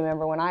I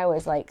remember when I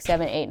was like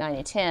 7, 8, 9,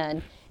 and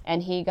 10,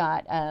 and he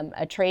got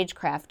a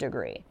tradecraft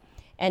degree.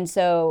 And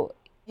so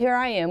here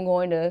I am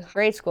going to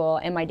grade school,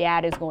 and my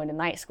dad is going to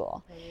night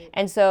school.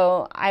 And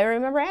so I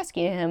remember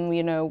asking him,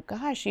 you know,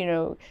 gosh, you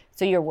know,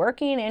 so you're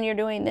working and you're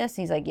doing this?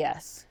 He's like,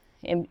 yes,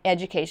 and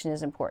education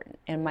is important.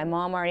 And my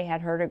mom already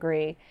had her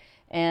degree,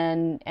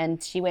 and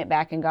she went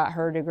back and got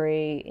her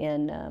degree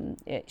in,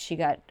 she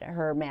got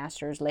her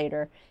master's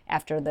later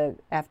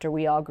after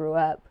we all grew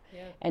up.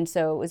 Yeah. And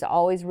so it was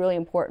always really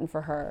important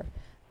for her.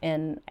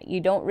 And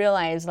you don't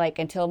realize, like,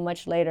 until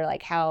much later,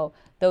 like, how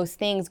those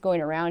things going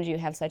around you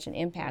have such an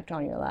impact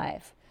on your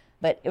life.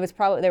 But it was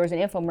probably, there was an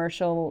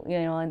infomercial, you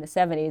know, in the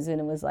 70s, and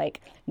it was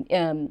like,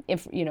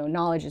 you know,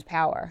 knowledge is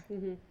power.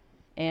 Mm-hmm.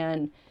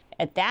 And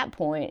at that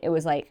point, it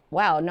was like,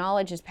 wow,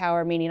 knowledge is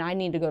power, meaning I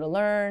need to go to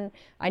learn.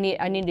 I need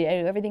to do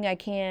everything I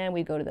can.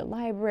 We go to the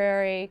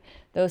library,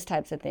 those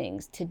types of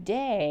things.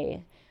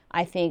 Today,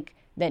 I think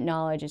that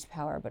knowledge is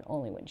power, but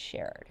only when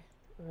shared.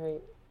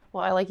 Right.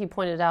 Well, I like you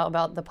pointed out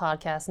about the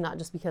podcast, not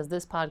just because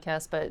this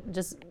podcast, but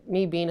just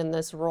me being in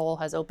this role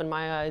has opened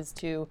my eyes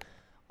to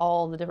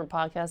all the different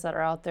podcasts that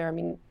are out there. I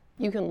mean,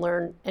 you can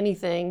learn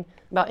anything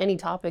about any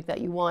topic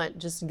that you want.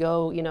 Just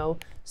go, you know,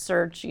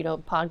 search, you know,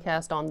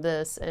 podcast on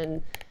this.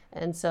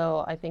 And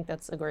so I think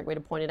that's a great way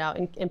to point it out.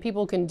 And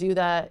people can do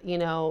that, you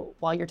know,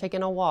 while you're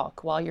taking a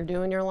walk, while you're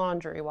doing your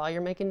laundry, while you're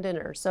making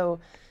dinner. So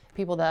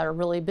people that are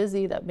really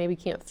busy that maybe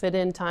can't fit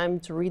in time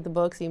to read the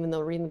books, even though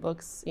reading the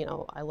books, you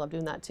know, I love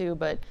doing that too,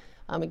 but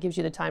it gives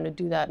you the time to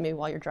do that maybe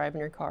while you're driving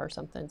your car or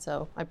something.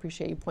 So I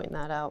appreciate you pointing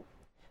that out.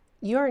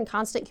 You are in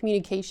constant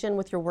communication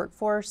with your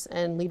workforce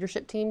and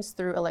leadership teams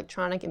through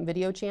electronic and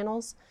video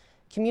channels.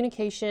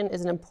 Communication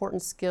is an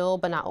important skill,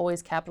 but not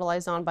always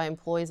capitalized on by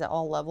employees at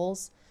all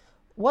levels.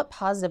 What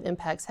positive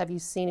impacts have you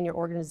seen in your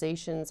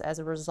organizations as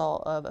a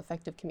result of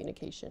effective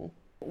communication?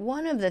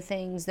 One of the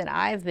things that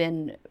I've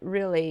been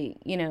really,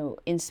 you know,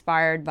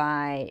 inspired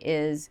by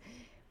is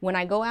when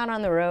I go out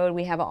on the road,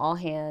 we have all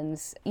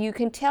hands. You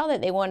can tell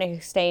that they want to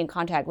stay in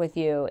contact with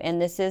you,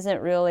 and this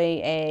isn't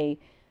really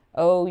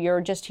oh,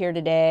 you're just here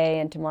today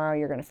and tomorrow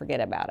you're going to forget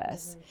about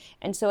us. Mm-hmm.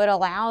 And so it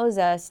allows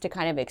us to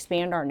kind of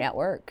expand our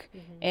network.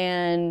 Mm-hmm.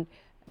 And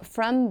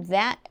from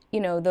that,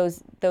 you know,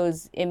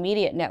 those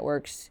immediate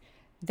networks,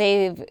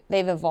 they've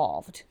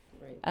evolved.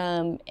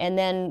 And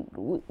then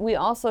we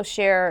also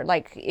share,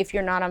 like, if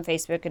you're not on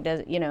Facebook, it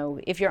does, you know,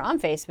 if you're on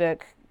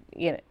Facebook,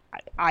 you know,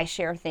 I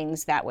share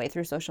things that way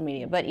through social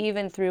media, but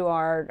even through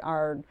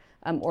our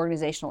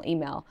organizational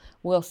email,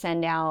 we'll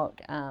send out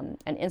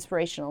an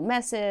inspirational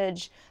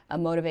message, a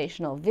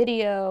motivational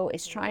video.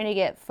 It's trying to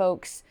get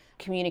folks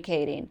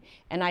communicating.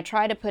 And I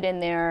try to put in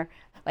there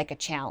like a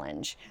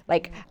challenge.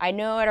 Like, I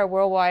know at our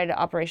Worldwide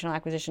Operational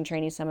Acquisition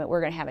Training Summit,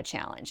 we're going to have a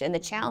challenge. And the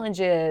challenge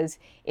is,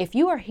 if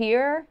you are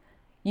here,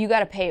 you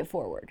got to pay it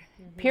forward.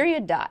 Mm-hmm.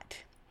 Period. Dot.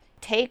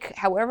 Take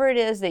however it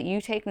is that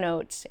you take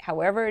notes,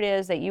 however it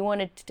is that you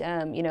want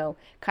to, you know,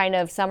 kind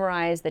of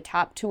summarize the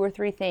top 2 or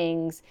 3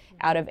 things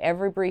out of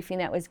every briefing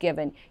that was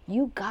given.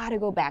 You got to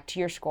go back to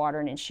your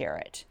squadron and share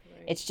it.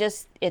 Right. It's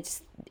just,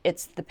 it's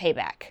the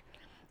payback.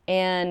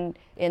 And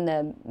in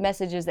the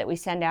messages that we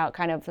send out,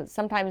 kind of,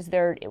 sometimes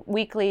they're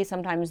weekly,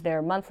 sometimes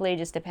they're monthly,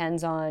 just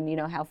depends on, you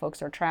know, how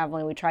folks are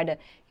traveling. We try to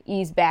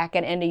ease back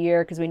at end of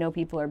year because we know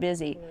people are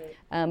busy.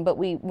 Right. But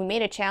we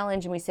made a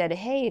challenge and we said,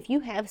 hey, if you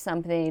have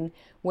something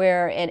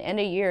where at end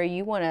of year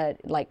you want to,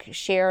 like,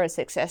 share a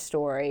success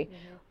story,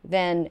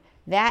 then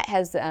that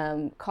has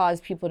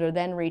caused people to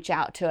then reach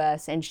out to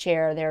us and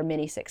share their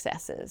many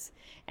successes.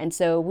 And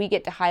so we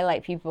get to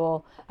highlight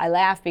people. I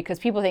laugh because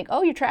people think,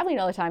 oh, you're traveling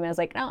all the time. And I was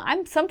like, no,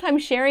 I'm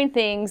sometimes sharing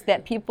things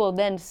that people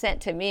then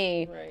sent to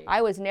me. Right.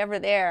 I was never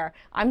there.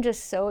 I'm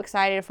just so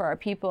excited for our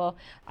people.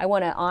 I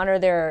want to honor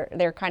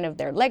their kind of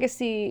their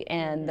legacy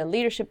and the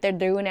leadership they're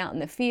doing out in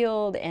the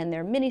field and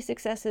their many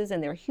successes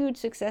and their huge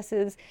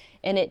successes.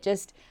 And it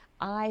just,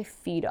 I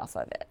feed off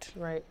of it.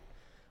 Right.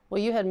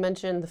 Well, you had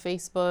mentioned the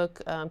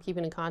Facebook,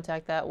 keeping in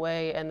contact that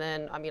way, and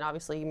then, I mean,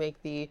 obviously you make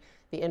the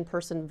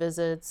in-person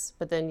visits,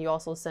 but then you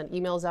also send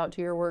emails out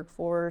to your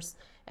workforce,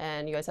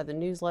 and you guys have the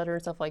newsletter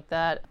and stuff like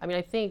that. I mean,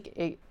 I think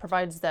it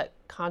provides that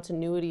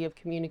continuity of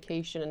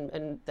communication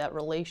and that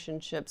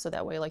relationship, so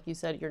that way, like you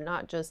said, you're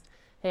not just,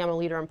 hey, I'm a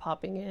leader, I'm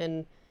popping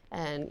in,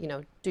 and, you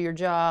know, do your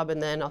job,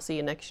 and then I'll see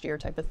you next year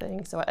type of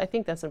thing. So I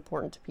think that's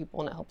important to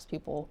people, and it helps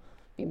people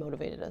be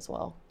motivated as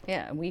well.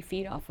 Yeah, we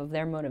feed off of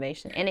their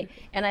motivation, and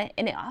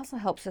it also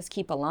helps us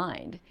keep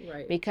aligned,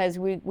 right? Because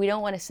we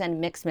don't want to send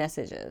mixed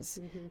messages.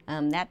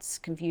 Mm-hmm. That's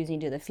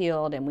confusing to the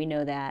field, and we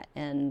know that,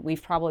 and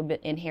we've probably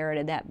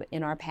inherited that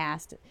in our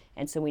past,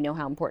 and so we know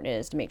how important it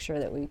is to make sure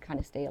that we kind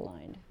of stay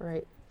aligned.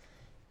 Right.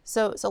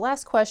 So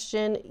last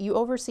question: you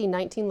oversee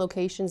 19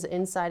 locations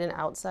inside and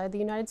outside the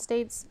United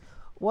States.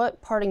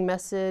 What parting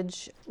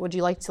message would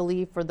you like to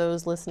leave for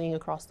those listening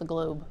across the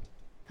globe?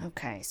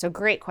 Okay, so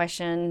great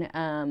question.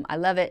 I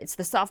love it. It's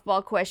the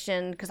softball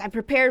question because I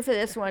prepared for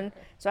this one.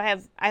 So I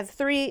have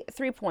three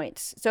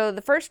points. So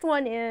the first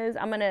one is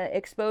I'm going to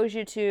expose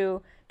you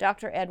to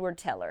Dr. Edward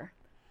Teller.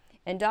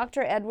 And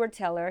Dr. Edward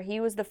Teller, he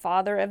was the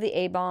father of the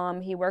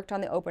A-bomb. He worked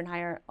on the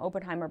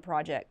Oppenheimer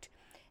project.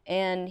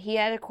 And he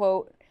had a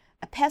quote,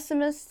 "A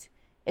pessimist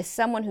is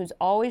someone who's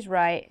always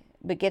right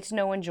but gets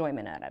no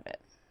enjoyment out of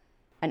it.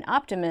 An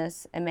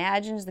optimist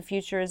imagines the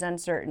future is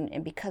uncertain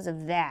and because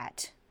of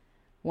that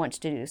wants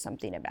to do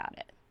something about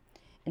it."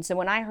 And so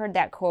when I heard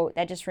that quote,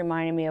 that just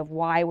reminded me of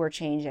why we're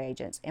change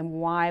agents and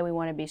why we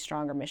want to be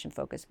stronger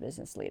mission-focused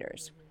business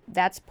leaders.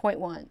 That's point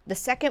one. The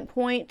second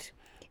point,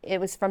 it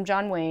was from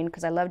John Wayne,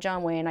 because I love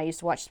John Wayne. I used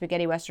to watch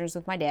spaghetti westerns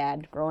with my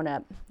dad growing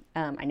up.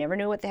 I never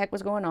knew what the heck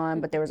was going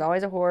on, but there was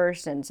always a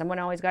horse and someone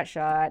always got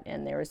shot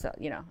and there was,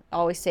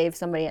 always saved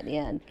somebody at the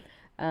end.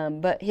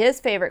 But his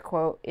favorite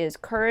quote is,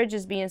 "Courage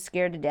is being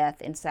scared to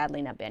death and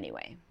saddling up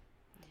anyway."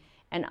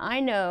 And I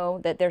know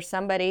that there's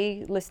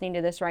somebody listening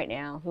to this right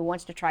now who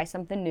wants to try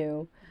something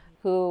new,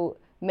 who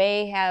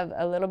may have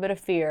a little bit of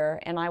fear,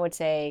 and I would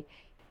say,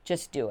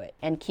 just do it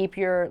and keep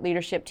your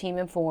leadership team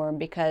informed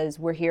because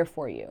we're here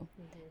for you.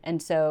 Mm-hmm. And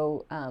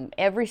so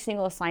every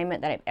single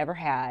assignment that I've ever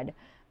had,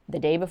 the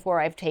day before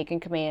I've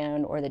taken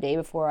command or the day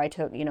before I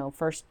took,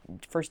 first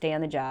day on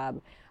the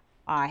job,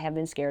 I have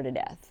been scared to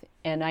death.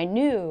 And I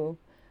knew,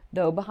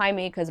 though, behind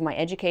me, because of my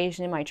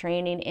education and my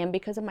training and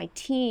because of my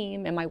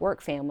team and my work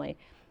family,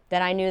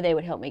 that I knew they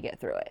would help me get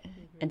through it.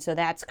 Mm-hmm. And so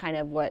that's kind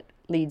of what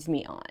leads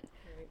me on.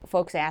 Right.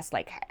 Folks ask,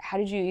 like, how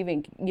did you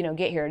even,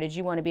 get here? Did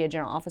you want to be a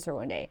general officer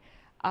one day?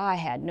 I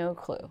had no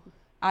clue.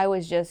 I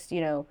was just,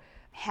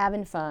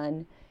 having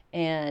fun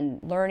and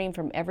learning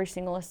from every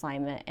single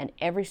assignment, and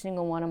every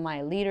single one of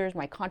my leaders,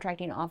 my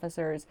contracting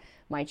officers,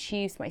 my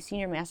chiefs, my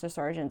senior master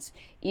sergeants,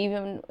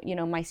 even,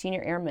 my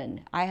senior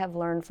airmen. I have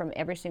learned from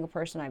every single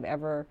person I've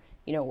ever,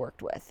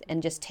 worked with.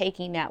 And just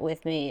taking that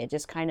with me, it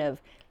just kind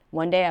of,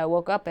 one day I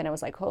woke up and I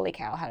was like, holy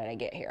cow, how did I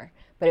get here?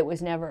 But it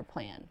was never a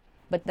plan.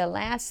 But the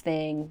last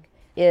thing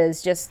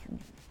is just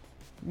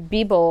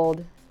be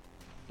bold.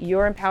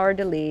 You're empowered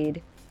to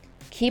lead.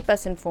 Keep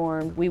us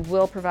informed. We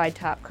will provide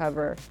top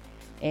cover.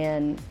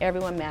 And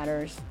everyone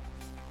matters.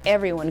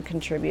 Everyone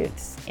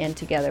contributes. And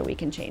together we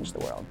can change the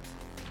world.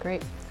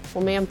 Great.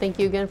 Well, ma'am, thank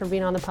you again for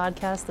being on the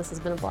podcast. This has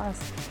been a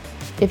blast.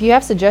 If you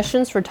have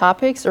suggestions for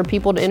topics or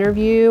people to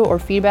interview or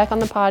feedback on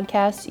the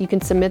podcast, you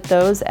can submit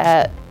those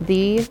at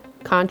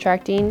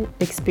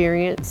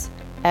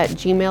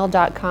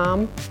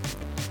thecontractingexperience@gmail.com.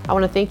 I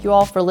want to thank you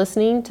all for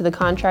listening to the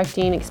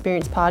Contracting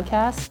Experience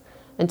podcast.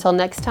 Until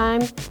next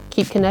time,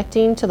 keep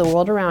connecting to the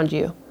world around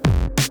you.